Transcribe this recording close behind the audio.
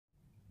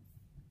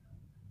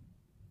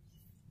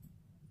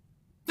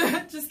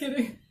Just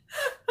kidding.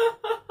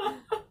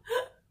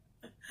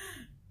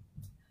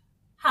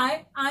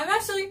 Hi, I'm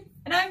Ashley.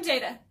 And I'm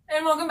Jada.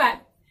 And welcome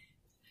back.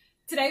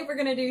 Today we're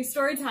going to do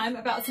story time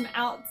about some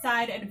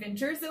outside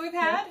adventures that we've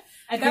had.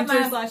 Yep.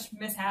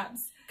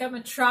 Adventures/mishaps. Got my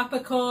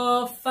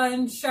tropical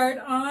fun shirt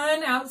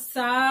on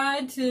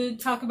outside to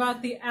talk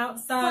about the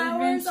outside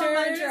Flowers adventures. on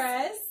my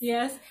dress.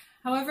 Yes.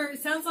 However,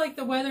 it sounds like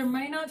the weather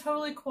may not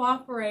totally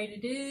cooperate.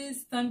 It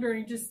is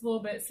thundering just a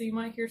little bit, so you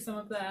might hear some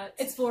of that.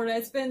 It's Florida.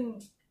 It's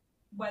been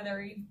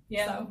weathery.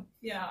 Yeah. So,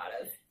 you know how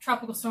it is.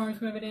 Tropical storms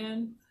moving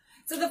in.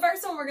 So the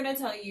first one we're going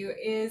to tell you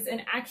is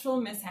an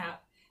actual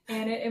mishap.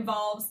 And it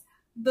involves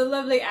the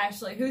lovely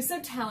Ashley, who's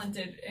so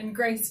talented and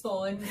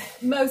graceful in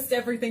most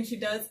everything she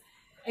does,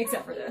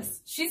 except for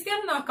this. She's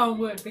gonna knock on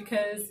wood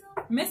because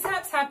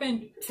mishaps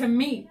happened to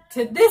me,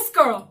 to this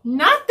girl,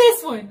 not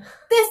this one.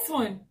 This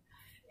one.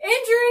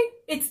 Injury,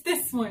 it's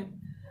this one.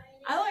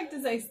 I like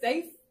to say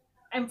safe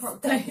and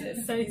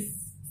protected. Say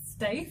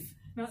safe,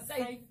 not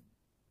safe.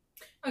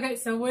 Okay,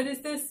 so what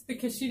is this?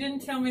 Because she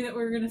didn't tell me that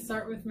we were going to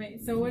start with me.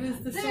 So what is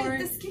the story?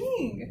 The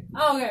skiing.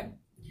 Oh, okay.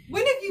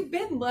 When have you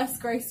been less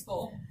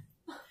graceful?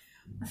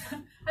 I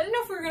didn't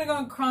know if we were going to go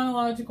in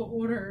chronological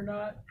order or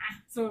not.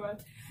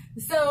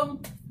 So,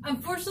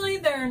 unfortunately,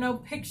 there are no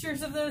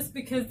pictures of this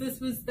because this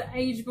was the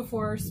age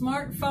before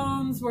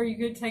smartphones where you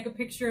could take a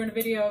picture and a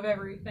video of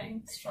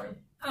everything. It's true.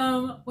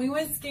 We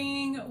went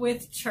skiing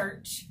with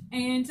church,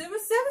 and it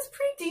was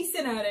pretty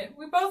decent at it.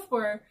 We both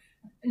were.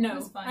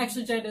 No,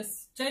 actually,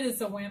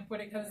 Jada's a wimp when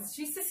it comes.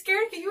 She's a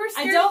scared cat. You were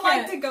scared. I don't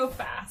like to go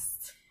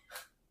fast.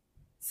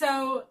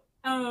 So,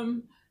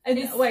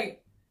 wait,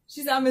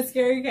 I'm a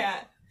scary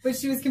cat, but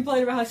she was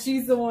complaining about how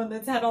she's the one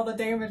that's had all the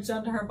damage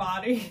done to her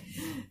body,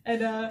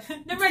 and there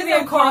might be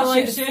a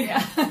correlation.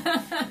 Yeah.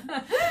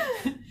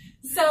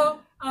 So,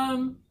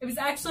 it was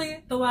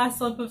actually the last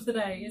slip of the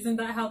day. Isn't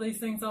that how these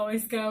things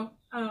always go?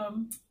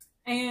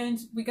 And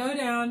we go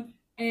down,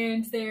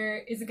 and there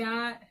is a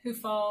guy who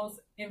falls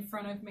in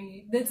front of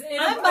me. That's in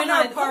our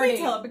party. Let me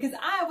tell it, because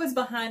I was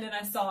behind and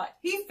I saw it.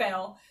 He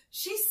fell.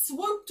 She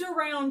swooped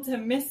around to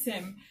miss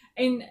him,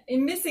 and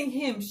in missing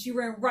him, she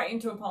ran right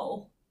into a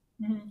pole.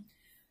 Mm-hmm.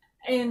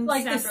 And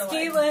like the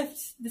ski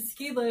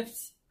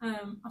lift.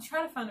 I'll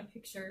try to find a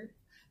picture.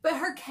 But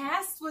her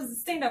cast was,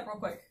 stand up real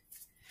quick.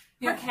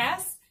 Her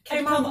cast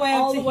came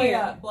all the way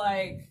up.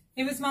 Like,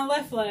 it was my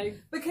left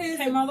leg. Because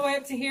came all the way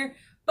up to here.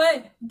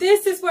 But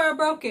this is where I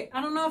broke it.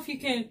 I don't know if you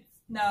can.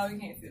 No, you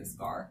can't see the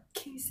scar.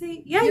 Can you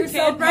see? Yeah, you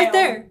can. Right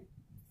there.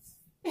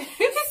 You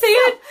can see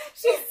it.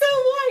 She's so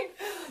white.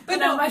 But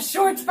no, my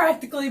shorts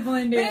practically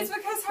blend in. But it's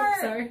because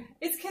her. Sorry.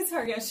 It's because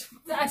her. Yes.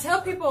 I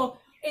tell people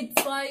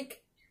it's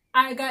like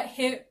I got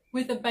hit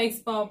with a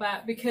baseball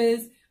bat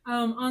because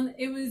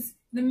it was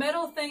the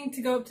metal thing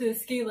to go up to the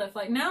ski lift.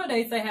 Like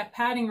nowadays they have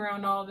padding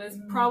around all of this,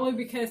 probably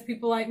because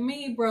people like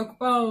me broke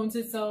bones.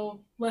 It's a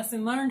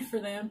lesson learned for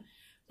them.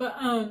 But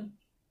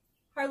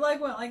her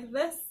leg went like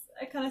this.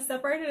 It kind of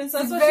separated, and so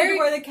that's why she had to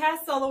wear the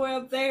cast all the way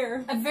up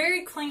there. A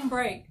very clean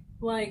break.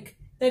 Like,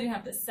 they didn't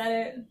have to set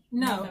it.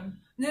 No. Nothing.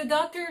 The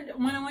doctor,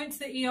 when I went to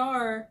the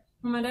ER,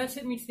 when my dad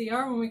took me to the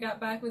ER when we got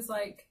back, was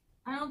like,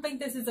 I don't think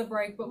this is a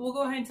break, but we'll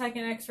go ahead and take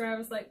an x-ray. I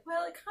was like,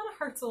 well, it kind of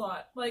hurts a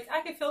lot. Like, I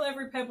could feel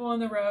every pebble on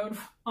the road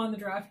on the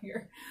drive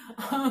here.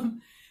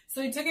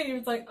 So he took it, and he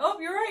was like, oh,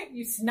 you're right.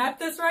 You snapped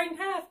this right in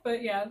half.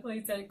 But yeah,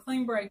 like I said, a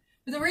clean break.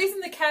 But the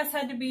reason the cast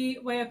had to be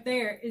way up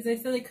there is they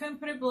said they couldn't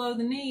put it below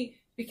the knee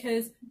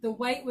because the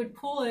weight would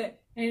pull it,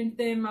 and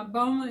then my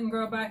bone wouldn't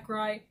grow back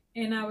right,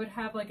 and I would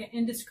have like an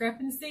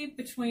indiscrepancy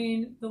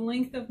between the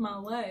length of my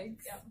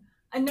legs. Yeah.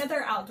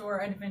 Another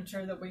outdoor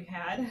adventure that we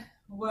had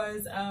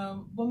was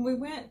when we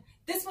went.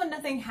 This one,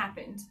 nothing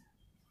happened.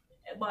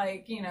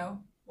 Like, you know,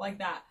 like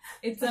that.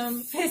 It's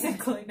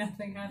physically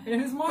nothing happened.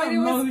 It was more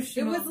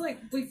emotional. It was like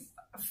we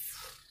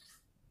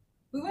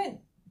went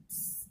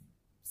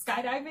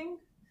skydiving.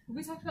 Have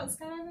we talked about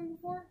skydiving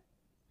before?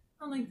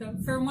 I don't think so.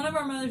 For one of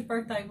our mother's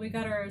birthday, we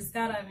got her a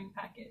skydiving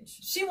package.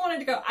 She wanted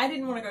to go. I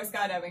didn't want to go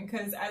skydiving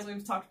because, as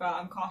we've talked about,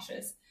 I'm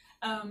cautious.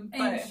 And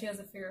she has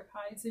a fear of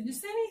heights. And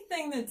just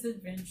anything that's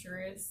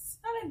adventurous.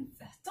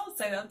 Don't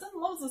say that.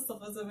 Loads of stuff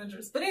that's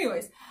adventurous. But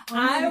anyways,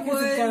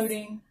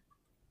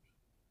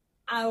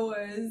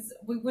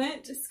 we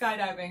went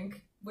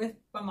skydiving with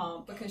my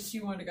mom because she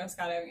wanted to go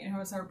skydiving, and it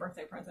was her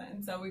birthday present.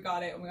 And so we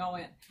got it, and we all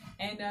went.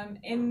 And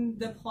in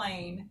the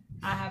plane,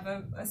 I have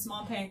a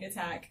small panic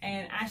attack,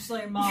 and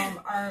Ashley and Mom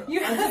are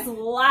just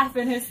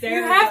laughing hysterically.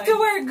 You have to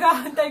wear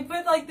they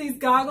put like these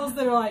goggles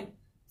that are like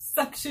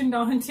suctioned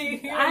onto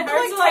you. I had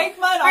to like take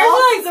mine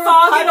off. Like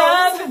fogging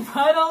up and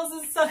puddles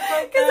and stuff like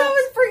that. Because I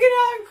was freaking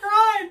out and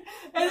crying,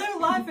 and they're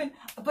laughing.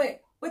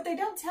 But what they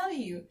don't tell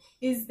you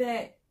is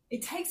that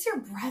it takes your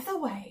breath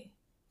away.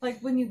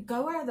 Like when you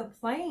go out of the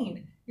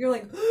plane, you're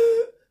like,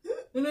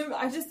 and then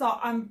I just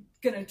thought I'm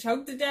gonna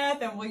choke to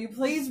death, and will you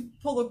please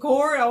pull the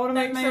cord? I want to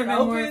make sure it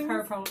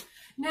opens.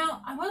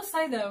 Now, I will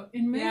say though,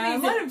 in movies, I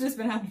might have just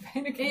been having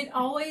panic. It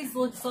always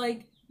looks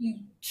like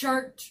you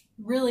jerked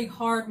really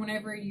hard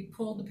whenever you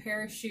pulled the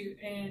parachute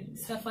and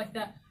stuff like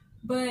that.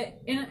 But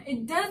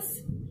it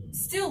does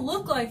still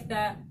look like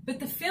that, but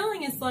the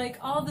feeling is like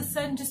all of a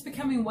sudden just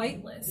becoming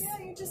weightless. Yeah,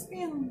 you're just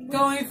being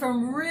going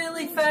from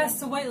really fast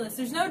to weightless.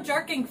 There's no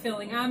jerking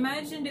feeling. I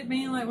imagined it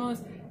being like one of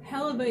those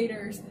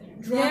elevators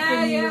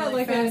dropping you really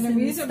like fast an and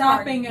amusement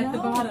stopping park. at the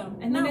bottom.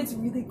 And then it's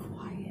really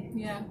quiet.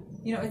 Yeah.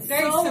 You know, it's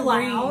very so serene.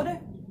 loud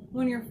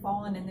when you're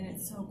falling, and then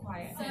it's so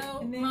quiet. So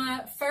and then,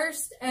 my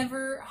first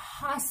ever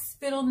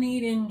hospital knee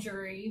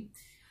injury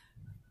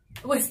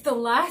was the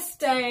last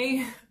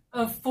day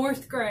of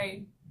 4th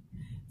grade.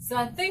 So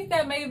I think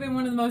that may have been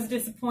one of the most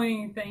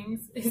disappointing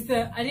things, is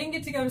that I didn't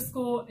get to go to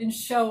school and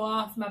show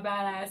off my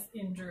badass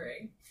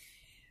injury.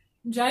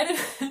 Jada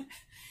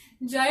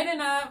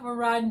and I were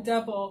riding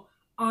double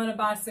on a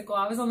bicycle.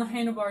 I was on the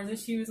handlebars and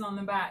she was on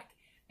the back.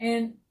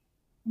 And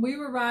we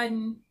were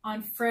riding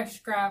on fresh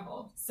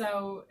gravel.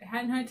 So it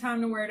hadn't had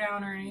time to wear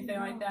down or anything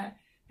like that.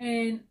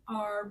 And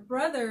our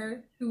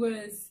brother, who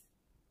was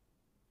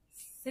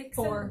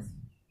 4.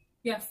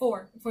 Yeah,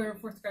 4. If we were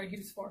 4th grade, he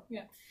was 4.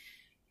 Yeah.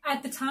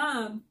 At the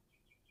time,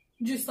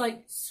 just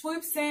like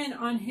swoops in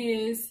on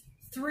his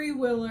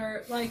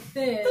 3-wheeler like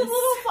this. The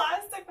little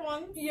plastic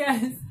one.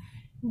 Yes.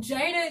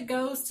 Jada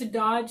goes to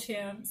dodge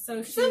him,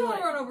 so she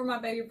like, run over my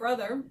baby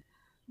brother.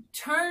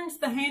 Turns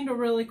the handle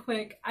really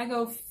quick. I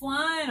go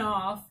flying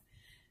off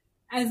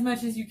as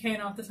much as you can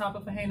off the top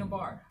of a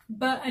handlebar,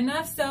 but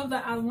enough so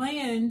that I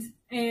land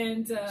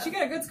and she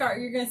got a good scar.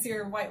 You're gonna see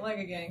her white leg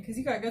again because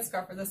you got a good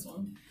scar for this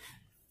one.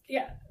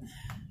 Yeah,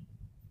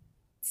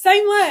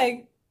 same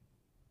leg,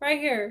 right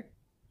here,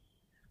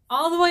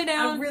 all the way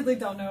down. I really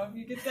don't know if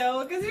you can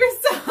tell because you're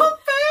so pale.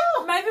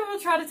 Maybe we'll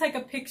try to take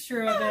a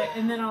picture of it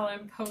and then I'll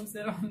impose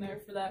it on there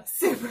for that.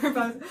 Super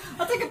fun.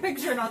 I'll take a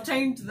picture and I'll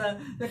change the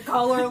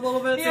color a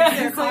little bit.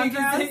 Yeah, so you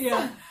can see,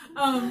 yeah.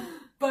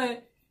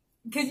 But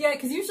because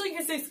usually you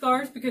can say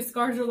scars because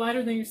scars are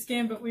lighter than your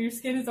skin, but when your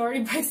skin is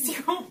already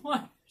basically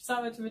white, there's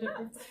not much of a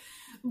difference.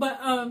 But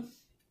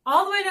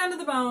all the way down to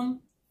the bone.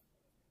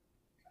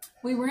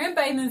 We were in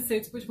bathing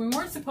suits, which we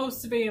weren't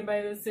supposed to be in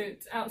bathing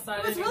suits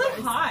outside. It was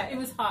really hot. It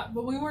was hot,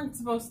 but we weren't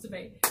supposed to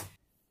be.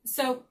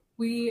 So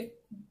we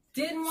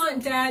didn't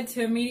want Dad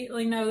to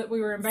immediately know that we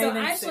were in bathing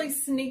suits. So Ashley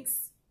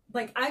sneaks,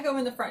 like I go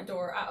in the front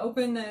door, I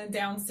open the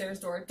downstairs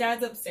door,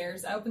 Dad's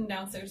upstairs, I open the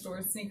downstairs door,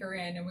 sneak her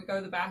in, and we go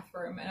to the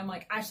bathroom, and I'm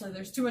like, Ashley,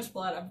 there's too much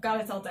blood, I've got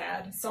to tell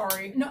Dad,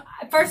 sorry. No,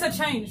 at first I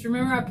changed,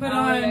 remember I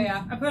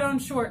put on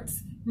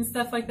shorts and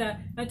stuff like that.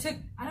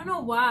 I don't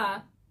know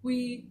why,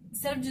 we,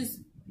 instead of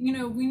just, you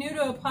know, we knew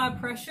to apply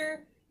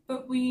pressure,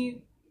 but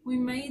we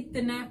made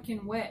the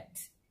napkin wet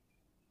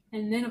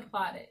and then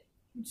applied it,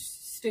 which is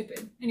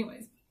stupid.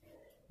 Anyways.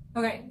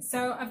 Okay,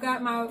 so I've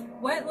got my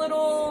wet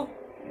little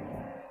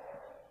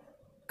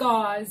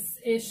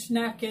gauze-ish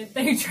napkin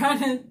thing trying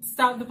to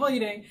stop the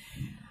bleeding.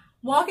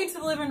 Walk into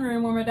the living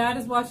room where my dad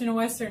is watching a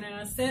Western and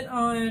I sit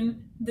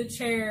on the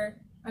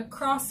chair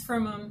across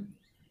from him.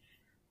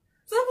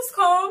 So that was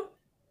calm.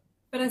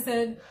 But I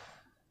said,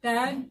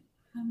 Dad,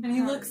 and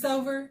he looks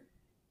over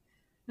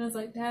and I was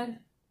like, Dad,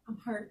 I'm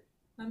hurt.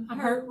 I'm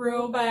hurt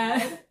real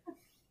bad.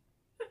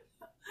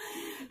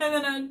 And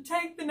then I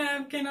take the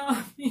napkin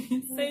off. You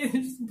can see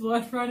there's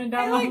blood running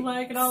down my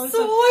leg and all this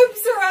stuff.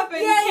 Swoops her up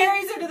and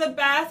carries her to the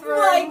bathroom.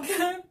 Like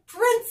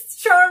Prince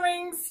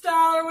Charming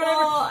style or whatever.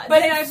 Oh,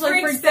 but it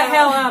actually freaks the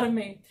hell out of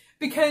me.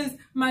 Because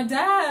my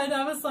dad,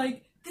 I was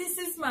like, this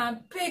is my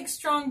big,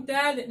 strong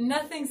dad that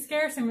nothing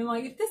scares him. And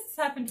like, if this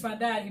has happened to my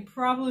dad, he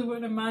probably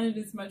wouldn't have minded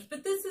as much.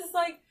 But this is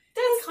like,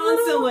 Dad's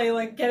constantly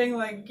like getting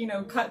like, you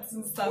know, cuts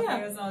and stuff. Yeah.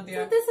 He has no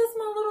idea. So this is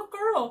my little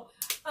girl.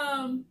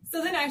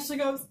 So then Ashley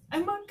goes,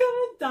 am I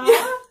gonna die?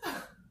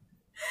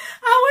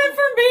 I went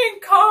from being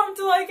calm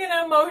to like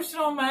an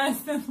emotional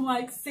mess in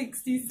like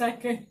 60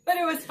 seconds. But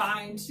it was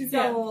fine. She's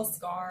got a little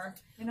scar.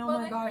 And oh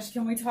my gosh,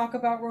 can we talk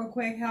about real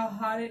quick how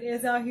hot it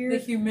is out here? The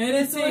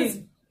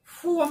humidity.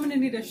 I'm gonna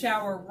need a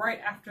shower right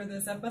after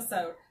this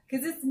episode.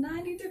 Because it's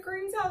 90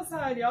 degrees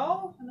outside,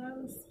 y'all. And I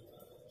was,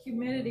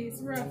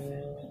 humidity's rough.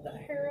 Put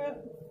that hair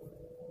up.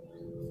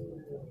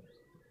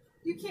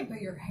 You can't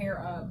put your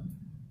hair up.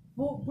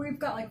 Well, we've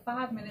got like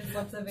 5 minutes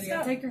left of the video.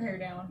 Stop. Take your hair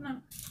down.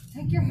 No.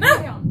 Take your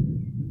hair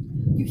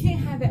down. You can't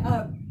have it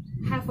up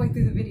halfway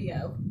through the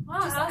video.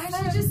 Wow,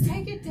 Just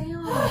take it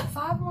down.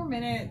 5 more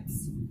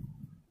minutes.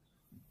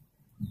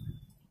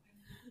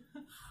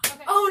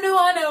 Okay. Oh no,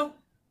 I know.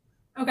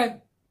 Okay.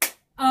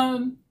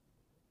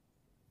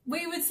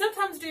 We would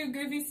sometimes do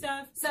goofy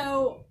stuff.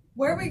 So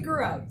where we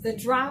grew up, the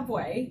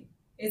driveway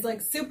is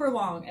like super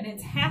long and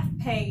it's half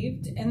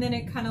paved and then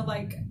it kind of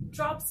like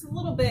drops a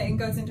little bit and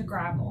goes into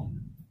gravel.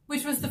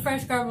 Which was the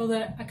fresh gravel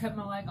that I cut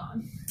my leg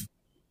on.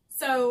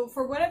 So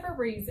for whatever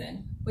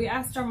reason, we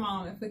asked our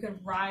mom if we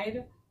could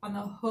ride on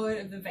the hood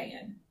of the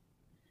van.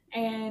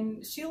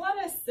 And she let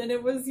us, and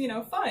it was, you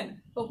know,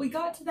 fun. But we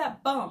got to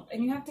that bump,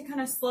 and you have to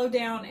kind of slow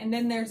down, and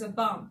then there's a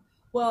bump.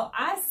 Well,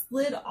 I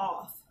slid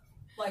off,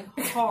 like,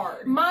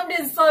 hard. Mom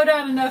didn't slow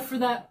down enough for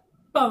that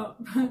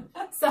bump.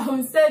 So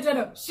instead,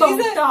 Jada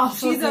bumped off.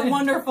 She's a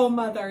wonderful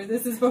mother.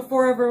 This is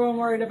before everyone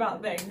worried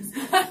about things.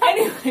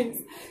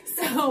 Anyways,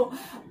 so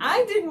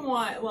I didn't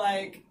want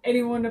like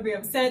anyone to be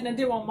upset, and I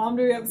didn't want Mom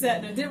to be upset,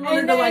 and I didn't want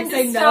her to like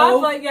say no.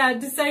 Like, yeah,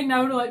 to say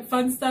no to like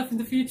fun stuff in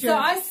the future. So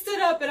I stood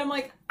up and I'm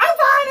like, I'm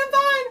fine.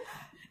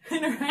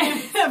 And her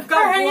hands, I've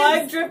got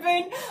blood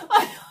dripping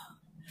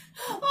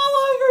all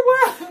over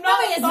where I'm not.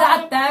 I mean, it's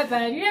not that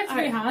bad. You have to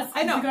be hospital.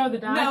 I know. To go to the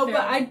doctor. No, but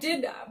I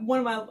did. One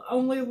of my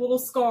only little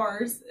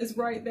scars is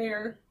right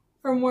there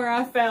from where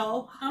I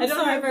fell. I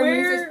don't have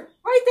where.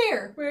 Right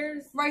there.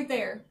 Where's right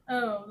there?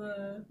 Oh,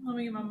 let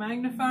me get my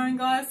magnifying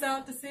glass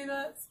out to see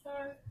that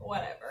scar.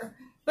 Whatever.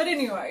 But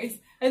anyways,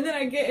 and then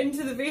I get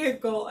into the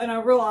vehicle and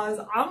I realize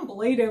I'm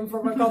bleeding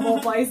from a couple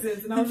of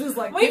places, and I was just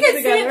like, we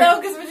could see it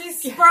though, because when she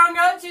sprung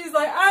up, she's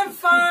like, "I'm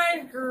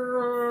fine,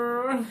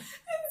 girl." And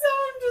so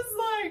I'm just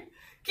like,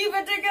 keep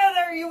it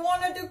together. You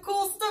want to do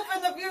cool stuff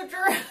in the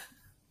future.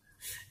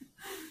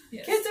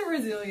 Yes. Kids are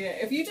resilient.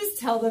 If you just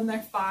tell them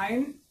they're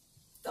fine,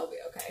 they'll be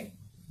okay.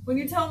 When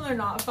you tell them they're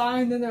not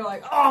fine, then they're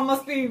like, "Oh, I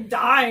must be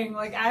dying,"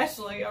 like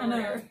Ashley over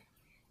here.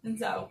 And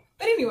so,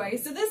 but anyway,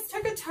 so this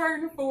took a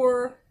turn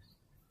for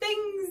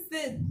things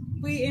that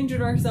we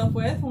injured ourselves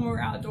with when we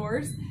were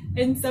outdoors.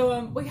 And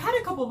so we had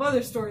a couple of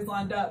other stories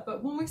lined up,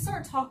 but when we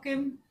start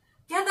talking,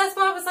 yeah, that's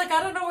why I was like,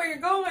 I don't know where you're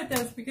going with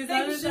this, because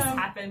things just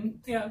happen.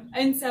 Yeah.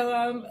 And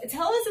so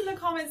tell us in the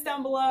comments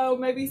down below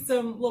maybe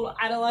some little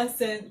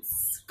adolescent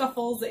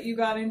scuffles that you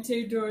got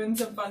into doing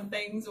some fun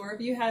things, or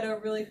if you had a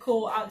really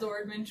cool outdoor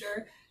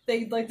adventure that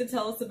you'd like to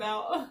tell us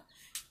about.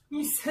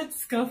 You said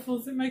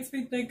scuffles. It makes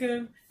me think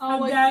of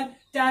how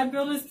Dad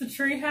built us the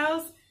tree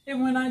house,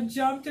 and when I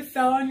jumped, it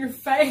fell on your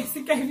face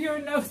and gave you a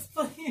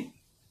nosebleed.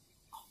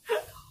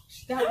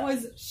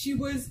 She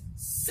was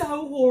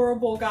so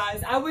horrible,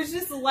 guys. I was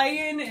just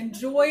laying,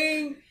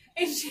 enjoying,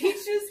 and she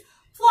just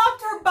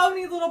plopped her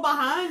bony little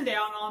behind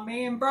down on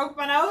me and broke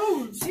my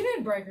nose. She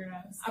didn't break her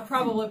nose. I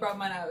probably broke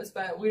my nose,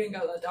 but we didn't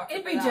go to the doctor.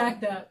 It'd be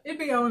jacked up. It'd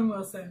be Owen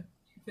Wilson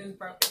if it was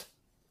broken.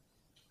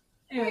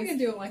 Anyways, we can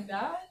do it like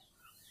that.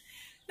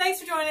 Thanks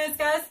for joining us,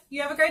 guys.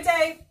 You have a great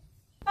day.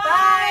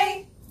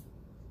 Bye.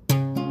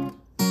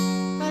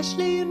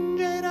 Ashley and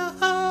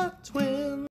Jada.